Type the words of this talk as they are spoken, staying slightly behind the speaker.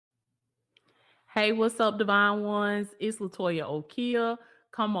Hey, what's up, Divine Ones? It's Latoya Okia.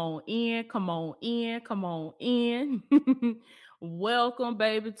 Come on in, come on in, come on in. Welcome,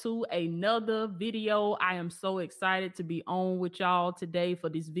 baby, to another video. I am so excited to be on with y'all today for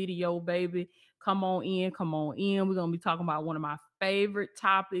this video, baby. Come on in, come on in. We're going to be talking about one of my favorite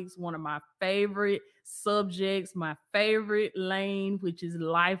topics, one of my favorite subjects, my favorite lane, which is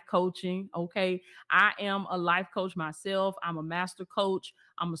life coaching. Okay. I am a life coach myself, I'm a master coach.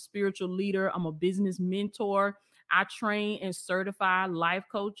 I'm a spiritual leader. I'm a business mentor. I train and certify life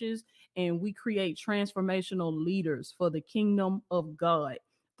coaches, and we create transformational leaders for the kingdom of God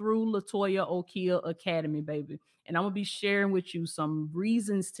through Latoya Okia Academy, baby. And I'm going to be sharing with you some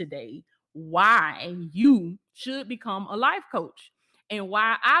reasons today why you should become a life coach and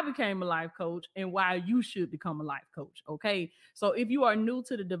why I became a life coach and why you should become a life coach. Okay. So if you are new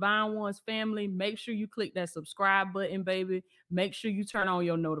to the Divine Ones family, make sure you click that subscribe button, baby. Make sure you turn on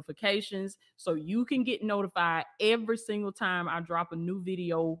your notifications so you can get notified every single time I drop a new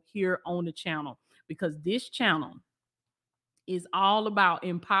video here on the channel, because this channel is all about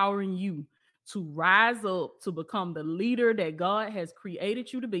empowering you to rise up to become the leader that God has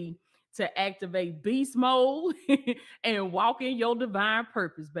created you to be, to activate beast mode and walk in your divine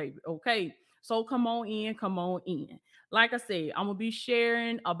purpose, baby. Okay. So come on in, come on in. Like I said, I'm gonna be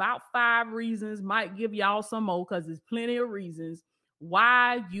sharing about 5 reasons, might give y'all some more because there's plenty of reasons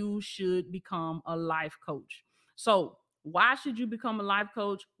why you should become a life coach. So, why should you become a life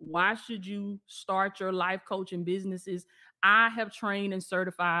coach? Why should you start your life coaching businesses? I have trained and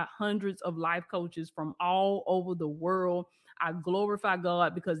certified hundreds of life coaches from all over the world. I glorify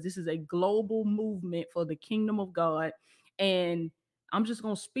God because this is a global movement for the kingdom of God. And I'm just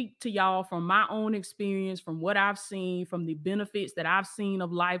going to speak to y'all from my own experience, from what I've seen, from the benefits that I've seen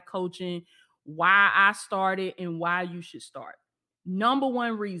of life coaching, why I started, and why you should start. Number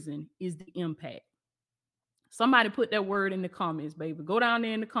one reason is the impact. Somebody put that word in the comments, baby. Go down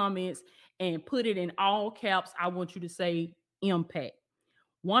there in the comments and put it in all caps. I want you to say impact.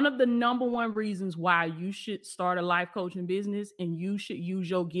 One of the number one reasons why you should start a life coaching business and you should use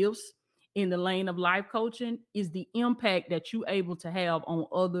your gifts in the lane of life coaching is the impact that you're able to have on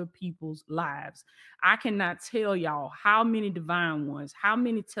other people's lives. I cannot tell y'all how many divine ones, how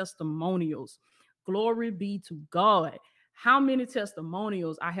many testimonials, glory be to God, how many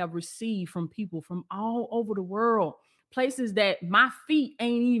testimonials I have received from people from all over the world, places that my feet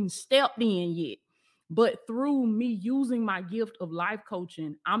ain't even stepped in yet. But through me using my gift of life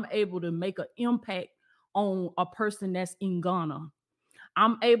coaching, I'm able to make an impact on a person that's in Ghana.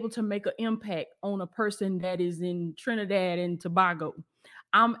 I'm able to make an impact on a person that is in Trinidad and Tobago.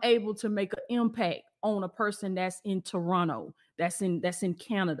 I'm able to make an impact on a person that's in Toronto, that's in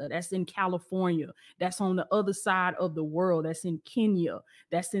Canada, that's in California, that's on the other side of the world, that's in Kenya,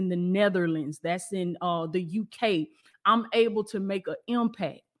 that's in the Netherlands, that's in the UK. I'm able to make an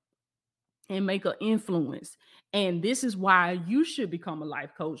impact and make an influence. And this is why you should become a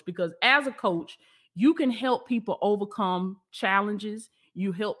life coach, because as a coach, you can help people overcome challenges.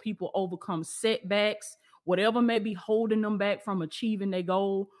 You help people overcome setbacks, whatever may be holding them back from achieving their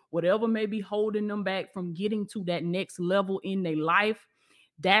goal, whatever may be holding them back from getting to that next level in their life.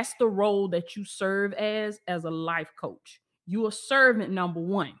 That's the role that you serve as a life coach. You are servant number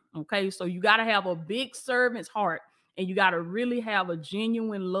one. Okay. So you got to have a big servant's heart, and you got to really have a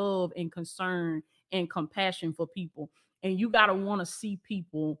genuine love and concern and compassion for people. And you got to want to see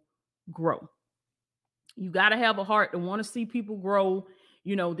people grow. You got to have a heart to want to see people grow.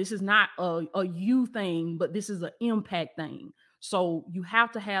 You know, this is not a you thing, but this is an impact thing. So you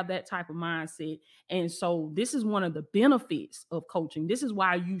have to have that type of mindset. And so this is one of the benefits of coaching. This is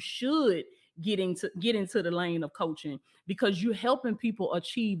why you should get into the lane of coaching, because you're helping people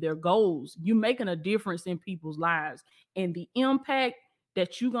achieve their goals. You're making a difference in people's lives. And the impact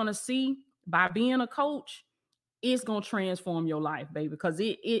that you're gonna see by being a coach, it's gonna transform your life, baby, because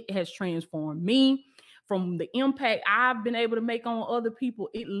it has transformed me. From the impact I've been able to make on other people,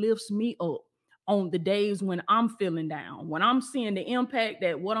 it lifts me up on the days when I'm feeling down. When I'm seeing the impact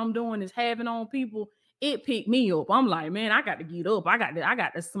that what I'm doing is having on people, it picked me up. I'm like, man, I got to get up. I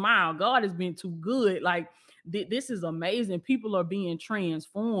got to smile. God has been too good. Like this is amazing. People are being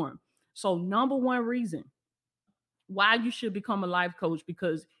transformed. So number one reason why you should become a life coach,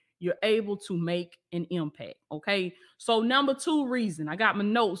 because you're able to make an impact. Okay. So number two reason, I got my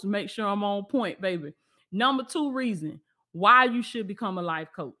notes to make sure I'm on point, baby. Number two reason why you should become a life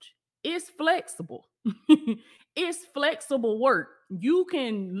coach. It's flexible. It's flexible work. You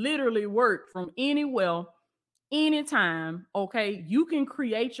can literally work from anywhere, anytime. Okay. You can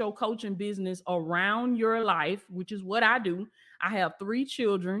create your coaching business around your life, which is what I do. I have 3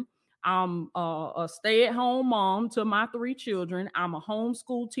 children. I'm a stay-at-home mom to my 3 children. I'm a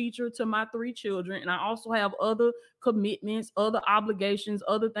homeschool teacher to my 3 children. And I also have other commitments, other obligations,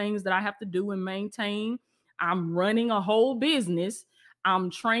 other things that I have to do and maintain. I'm running a whole business.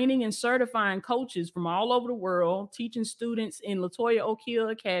 I'm training and certifying coaches from all over the world, teaching students in Latoya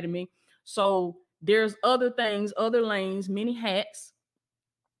Okia Academy. So there's other things, other lanes, many hats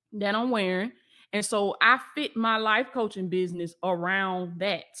that I'm wearing. And so I fit my life coaching business around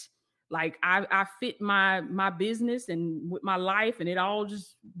that. Like I fit my business and with my life, and it all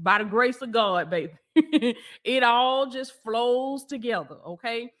just by the grace of God, baby. It all just flows together.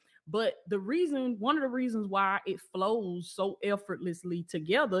 Okay. But one of the reasons why it flows so effortlessly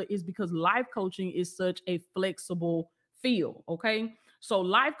together is because life coaching is such a flexible field. Okay. So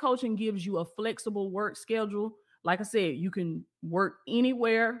life coaching gives you a flexible work schedule. Like I said, you can work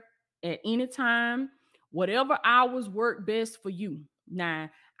anywhere at any time, whatever hours work best for you. Now,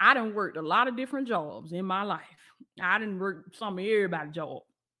 I done worked a lot of different jobs in my life. I didn't work some of everybody's job.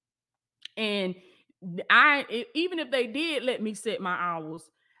 And even if they did let me set my hours,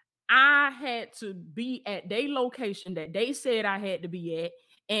 I had to be at their location that they said I had to be at.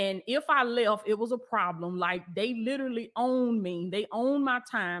 And if I left, it was a problem. Like they literally own me. They own my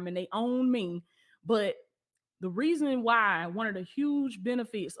time and they own me. But the reason why, one of the huge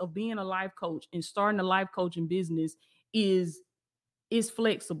benefits of being a life coach and starting a life coaching business is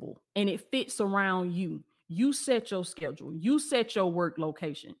flexible and it fits around you. You set your schedule, you set your work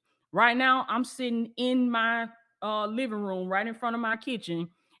location. Right now, I'm sitting in my living room right in front of my kitchen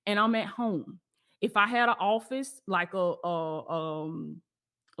and I'm at home. If I had an office like a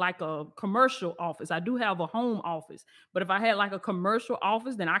commercial office. I do have a home office, but if I had like a commercial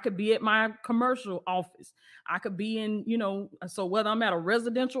office, then I could be at my commercial office. I could be in, so whether I'm at a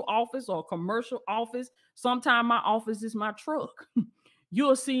residential office or a commercial office, sometimes my office is my truck.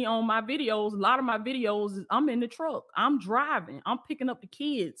 You'll see on my videos, a lot of my videos, I'm in the truck. I'm driving. I'm picking up the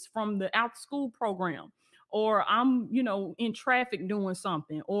kids from the after school program. Or I'm, in traffic doing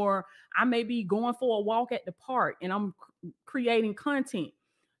something. Or I may be going for a walk at the park and I'm creating content.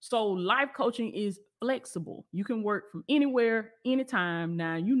 So life coaching is flexible. You can work from anywhere, anytime.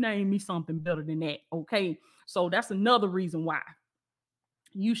 Now, you name me something better than that. Okay. So that's another reason why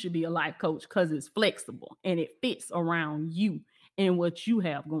you should be a life coach, because it's flexible and it fits around you and what you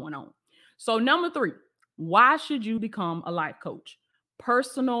have going on. So, number 3, why should you become a life coach?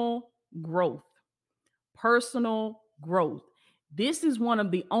 Personal growth. Personal growth. This is one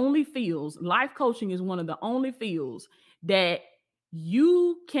of the only fields, life coaching is one of the only fields that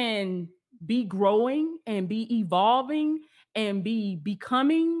you can be growing and be evolving and be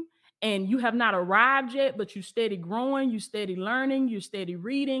becoming, and you have not arrived yet, but you steady growing, you steady learning, you steady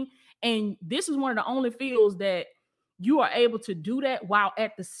reading. And this is one of the only fields that you are able to do that while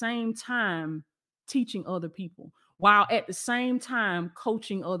at the same time teaching other people, while at the same time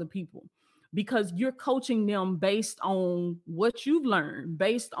coaching other people, because you're coaching them based on what you've learned,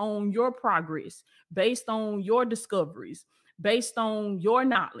 based on your progress, based on your discoveries, based on your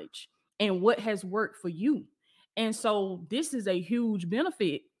knowledge and what has worked for you. And so this is a huge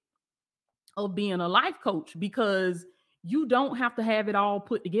benefit of being a life coach, because you don't have to have it all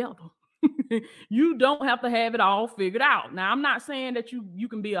put together. You don't have to have it all figured out. Now, I'm not saying that you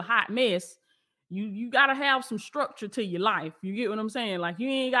can be a hot mess. You got to have some structure to your life. You get what I'm saying? Like, you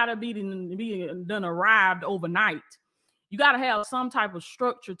ain't got to be done arrived overnight. You got to have some type of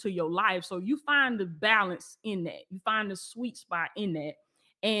structure to your life. So you find the balance in that. You find the sweet spot in that.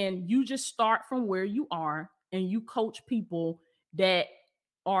 And you just start from where you are and you coach people that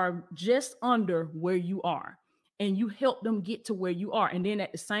are just under where you are, and you help them get to where you are. And then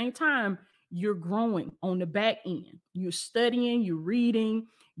at the same time, you're growing on the back end. You're studying, you're reading,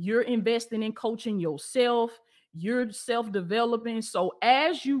 you're investing in coaching yourself, you're self-developing. So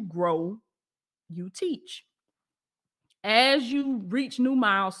as you grow, you teach. As you reach new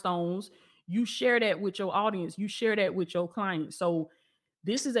milestones, you share that with your audience, you share that with your clients. So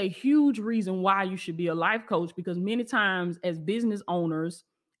this is a huge reason why you should be a life coach, because many times as business owners,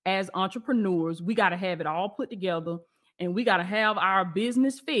 as entrepreneurs, we got to have it all put together and we got to have our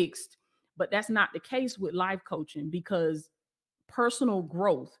business fixed. But that's not the case with life coaching, because personal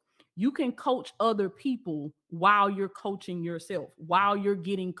growth, you can coach other people while you're coaching yourself, while you're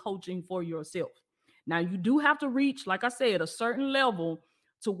getting coaching for yourself. Now, you do have to reach, like I said, a certain level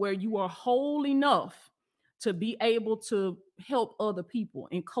to where you are whole enough to be able to help other people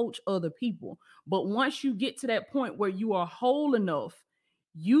and coach other people. But once you get to that point where you are whole enough,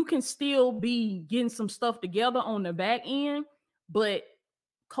 you can still be getting some stuff together on the back end, but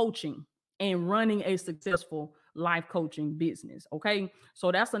coaching and running a successful life coaching business. Okay.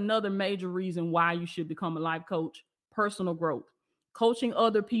 So that's another major reason why you should become a life coach. Personal growth. Coaching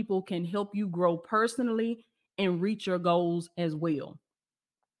other people can help you grow personally and reach your goals as well.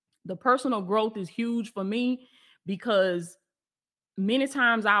 The personal growth is huge for me because many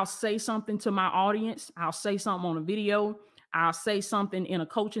times I'll say something to my audience, I'll say something on a video, I'll say something in a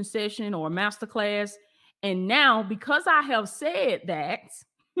coaching session or a masterclass. And now, because I have said that,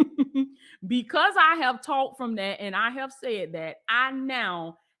 because I have taught from that and I have said that, I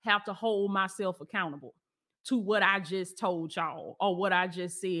now have to hold myself accountable to what I just told y'all or what I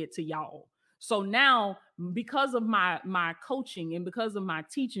just said to y'all. So now, because of my coaching and because of my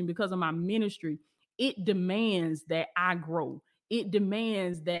teaching, because of my ministry, it demands that I grow. It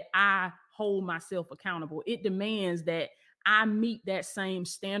demands that I hold myself accountable. It demands that I meet that same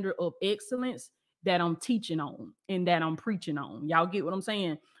standard of excellence that I'm teaching on and that I'm preaching on. Y'all get what I'm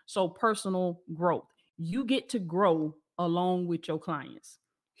saying? So, personal growth. You get to grow along with your clients.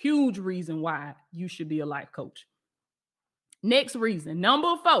 Huge reason why you should be a life coach. Next reason,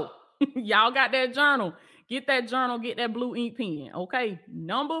 number 4. Y'all got that journal. Get that journal, get that blue ink pen. Okay.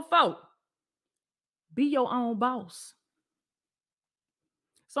 Number 4, be your own boss.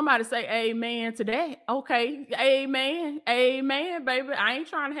 Somebody say amen to that. Okay. Amen. Amen, baby. I ain't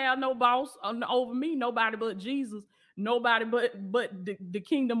trying to have no boss over me, nobody but Jesus. Nobody but the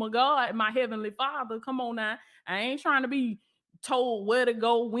kingdom of God, my heavenly Father. Come on now. I ain't trying to be told where to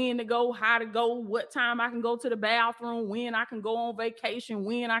go, when to go, how to go, what time I can go to the bathroom, when I can go on vacation,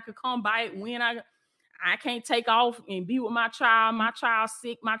 when I can come back, when I can't take off and be with my child. My child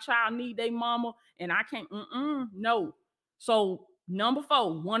sick. My child need their mama, and I can't. No. So number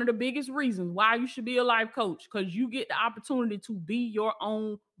 4, one of the biggest reasons why you should be a life coach, because you get the opportunity to be your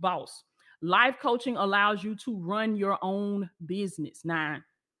own boss. Life coaching allows you to run your own business. Now,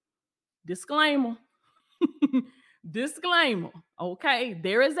 disclaimer. Disclaimer. Okay.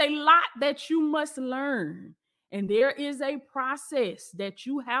 There is a lot that you must learn, and there is a process that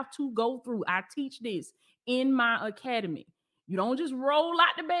you have to go through. I teach this in my academy. You don't just roll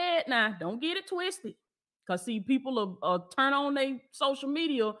out the bed now. Don't get it twisted. Because, see, people will turn on their social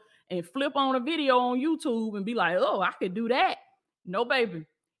media and flip on a video on YouTube and be like, oh, I could do that. No, baby.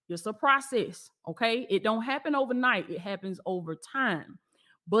 It's a process. Okay. It don't happen overnight. It happens over time.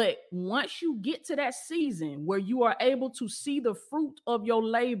 But once you get to that season where you are able to see the fruit of your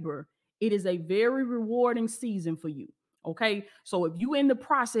labor, it is a very rewarding season for you. Okay. So if you in the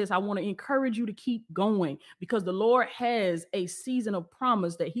process, I want to encourage you to keep going, because the Lord has a season of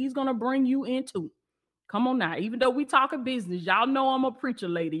promise that he's going to bring you into. Come on now. Even though we talk of business, y'all know I'm a preacher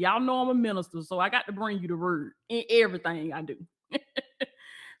lady. Y'all know I'm a minister. So I got to bring you the word in everything I do.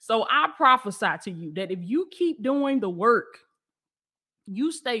 So I prophesy to you that if you keep doing the work,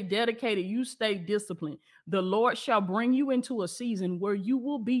 you stay dedicated, you stay disciplined, the Lord shall bring you into a season where you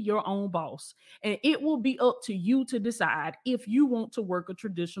will be your own boss. And it will be up to you to decide if you want to work a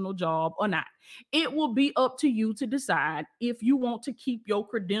traditional job or not. It will be up to you to decide if you want to keep your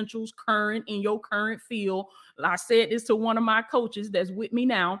credentials current in your current field. I said this to one of my coaches that's with me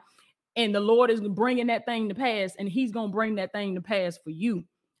now, and the Lord is bringing that thing to pass, and he's going to bring that thing to pass for you.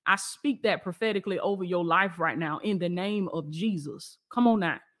 I speak that prophetically over your life right now in the name of Jesus. Come on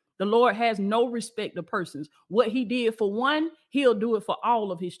now. The Lord has no respect of persons. What he did for one, he'll do it for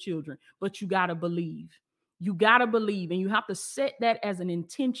all of his children. But you got to believe. You got to believe, and you have to set that as an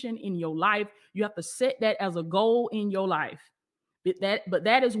intention in your life. You have to set that as a goal in your life. But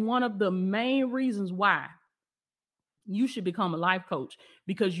that is one of the main reasons why you should become a life coach,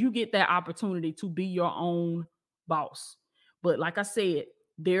 because you get that opportunity to be your own boss. But like I said,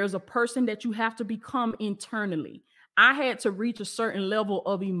 there's a person that you have to become internally. I had to reach a certain level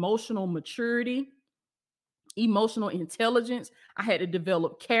of emotional maturity, emotional intelligence. I had to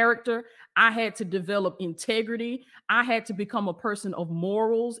develop character. I had to develop integrity. I had to become a person of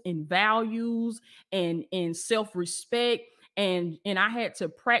morals and values and self-respect. And I had to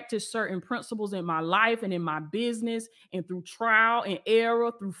practice certain principles in my life and in my business, and through trial and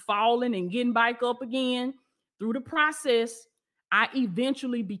error, through falling and getting back up again. Through the process, I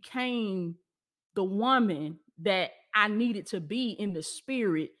eventually became the woman that I needed to be in the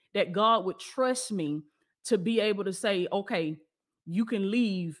spirit, that God would trust me to be able to say, okay, you can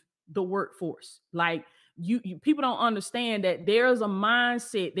leave the workforce. Like you people don't understand that there's a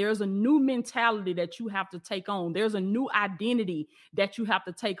mindset, there's a new mentality that you have to take on. There's a new identity that you have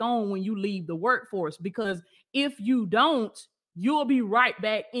to take on when you leave the workforce, because if you don't, you'll be right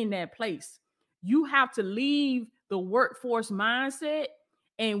back in that place. You have to leave the workforce mindset.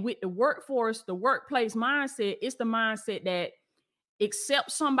 And with the workforce, the workplace mindset, it's the mindset that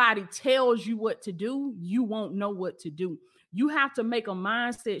Except somebody tells you what to do, you won't know what to do. You have to make a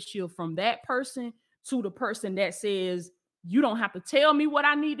mindset shift from that person to the person that says, you don't have to tell me what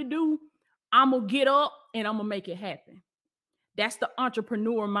I need to do. I'm going to get up and I'm going to make it happen. That's the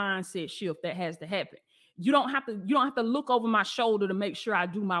entrepreneur mindset shift that has to happen. You don't have to look over my shoulder to make sure I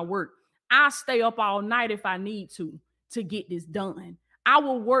do my work. I'll stay up all night if I need to get this done. I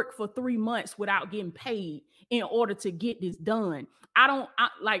will work for 3 months without getting paid in order to get this done.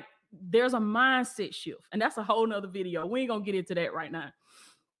 There's a mindset shift, and that's a whole nother video. We ain't gonna get into that right now.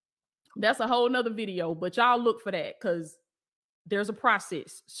 That's a whole nother video, but y'all look for that because there's a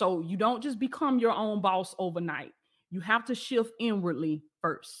process. So you don't just become your own boss overnight. You have to shift inwardly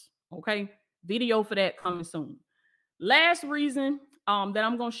first. Okay. Video for that coming soon. Last reason that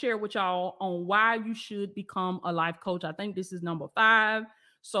I'm going to share with y'all on why you should become a life coach. I think this is number 5.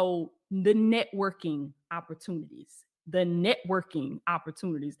 So the networking opportunities. The networking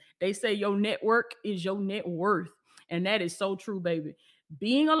opportunities. They say your network is your net worth. And that is so true, baby.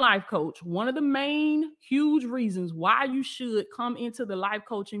 Being a life coach, one of the main huge reasons why you should come into the life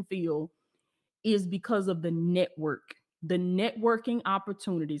coaching field is because of the network, the networking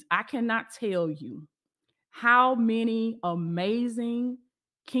opportunities. I cannot tell you how many amazing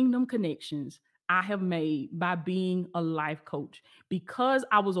kingdom connections I have made by being a life coach because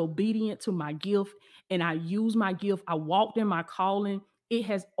I was obedient to my gift and I used my gift. I walked in my calling. It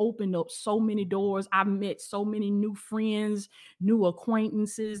has opened up so many doors. I've met so many new friends, new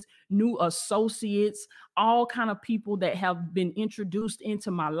acquaintances, new associates, all kind of people that have been introduced into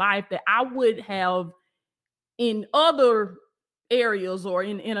my life that I would have in other areas or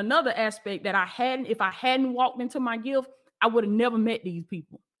in another aspect that if I hadn't walked into my gift, I would have never met these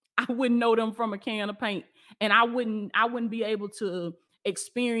people. I wouldn't know them from a can of paint, and I wouldn't be able to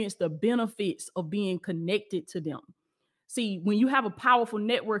experience the benefits of being connected to them. See, when you have a powerful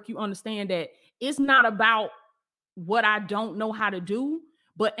network, you understand that it's not about what I don't know how to do,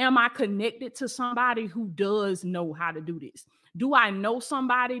 but am I connected to somebody who does know how to do this? Do I know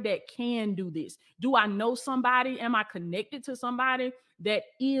somebody that can do this? Do I know somebody? Am I connected to somebody that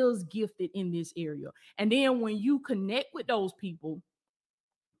is gifted in this area? And then when you connect with those people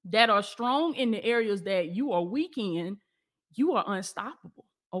that are strong in the areas that you are weak in, you are unstoppable.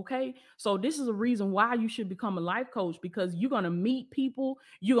 Okay. So this is a reason why you should become a life coach, because you're going to meet people.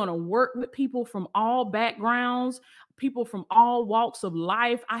 You're going to work with people from all backgrounds, people from all walks of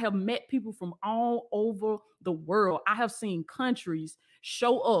life. I have met people from all over the world. I have seen countries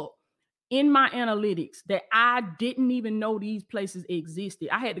show up in my analytics that I didn't even know these places existed.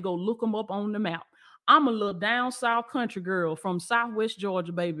 I had to go look them up on the map. I'm a little down south country girl from Southwest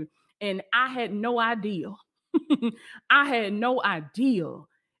Georgia, baby. And I had no idea. I had no idea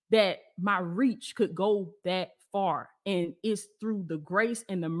that my reach could go that far. And it's through the grace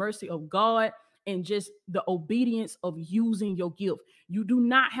and the mercy of God and just the obedience of using your gift. You do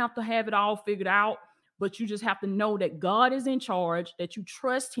not have to have it all figured out, but you just have to know that God is in charge, that you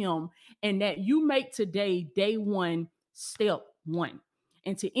trust him, and that you make today day one, step one.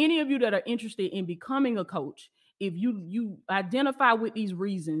 And to any of you that are interested in becoming a coach, if you identify with these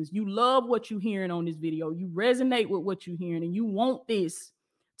reasons, you love what you're hearing on this video, you resonate with what you're hearing, and you want this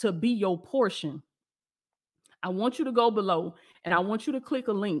to be your portion, I want you to go below and I want you to click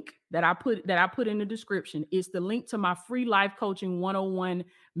a link that I put in the description. It's the link to my free life coaching 101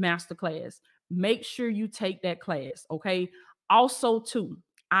 masterclass. Make sure you take that class, okay? Also, too,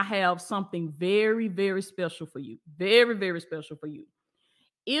 I have something very, very special for you. Very, very special for you.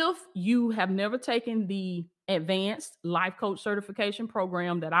 If you have never taken the advanced life coach certification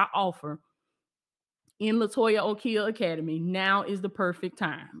program that I offer in Latoya Okia Academy, now is the perfect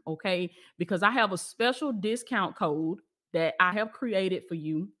time, okay? Because I have a special discount code that I have created for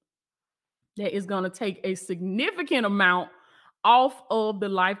you that is going to take a significant amount off of the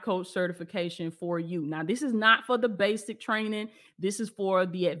life coach certification for you. Now, this is not for the basic training. This is for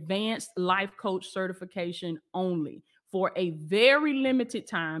the advanced life coach certification only. For a very limited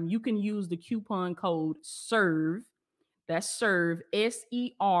time, you can use the coupon code SERVE. That's SERVE,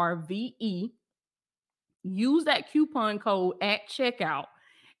 SERVE. Use that coupon code at checkout,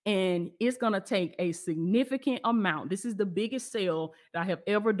 and it's going to take a significant amount. This is the biggest sale that I have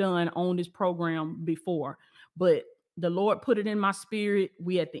ever done on this program before, but the Lord put it in my spirit.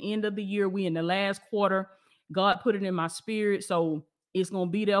 We at the end of the year, we in the last quarter. God put it in my spirit, so it's going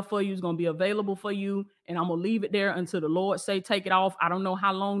to be there for you. It's going to be available for you, and I'm going to leave it there until the Lord say take it off. I don't know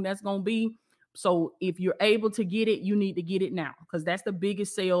how long that's going to be. So if you're able to get it, you need to get it now, because that's the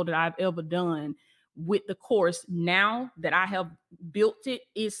biggest sale that I've ever done with the course. Now that I have built it,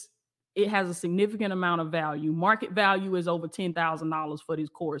 it's It has a significant amount of value. Market value is over $10,000 for this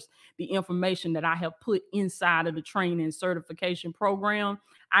course. The information that I have put inside of the training and certification program,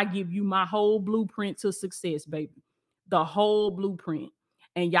 I give you my whole blueprint to success, baby. The whole blueprint.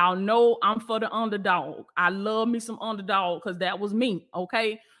 And y'all know I'm for the underdog. I love me some underdog because that was me.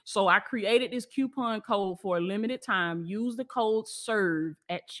 Okay. So I created this coupon code for a limited time. Use the code SERVE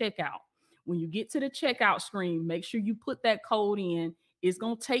at checkout. When you get to the checkout screen, make sure you put that code in. It's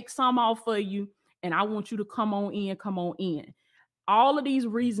going to take some off for you. And I want you to come on in, come on in. All of these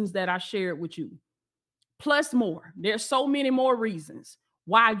reasons that I shared with you, plus more. There's so many more reasons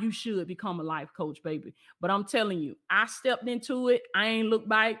why you should become a life coach, baby. But I'm telling you, I stepped into it. I ain't looked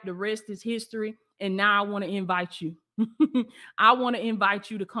back. The rest is history. And now I want to invite you. I want to invite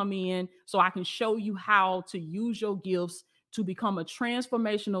you to come in so I can show you how to use your gifts to become a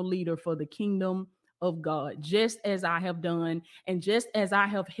transformational leader for the kingdom of God, just as I have done, and just as I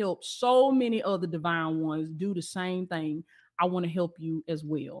have helped so many other divine ones do the same thing. I want to help you as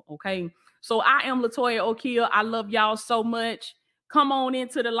well. Okay. So I am Latoya Okia. I love y'all so much. Come on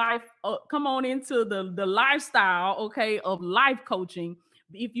into the life, come on into the lifestyle, okay, of life coaching.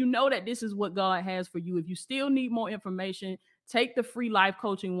 If you know that this is what God has for you, if you still need more information, take the free Life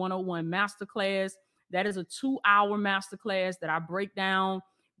Coaching 101 masterclass. That is a 2-hour masterclass that I break down,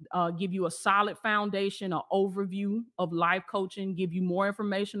 give you a solid foundation, an overview of life coaching, give you more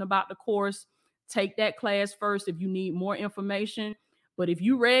information about the course. Take that class first if you need more information. But if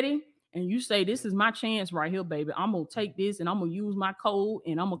you're ready and you say, this is my chance right here, baby, I'm going to take this and I'm going to use my code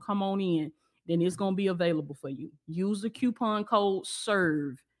and I'm going to come on in, then it's going to be available for you. Use the coupon code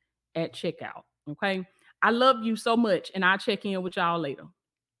SERVE at checkout. Okay. I love you so much, and I'll check in with y'all later.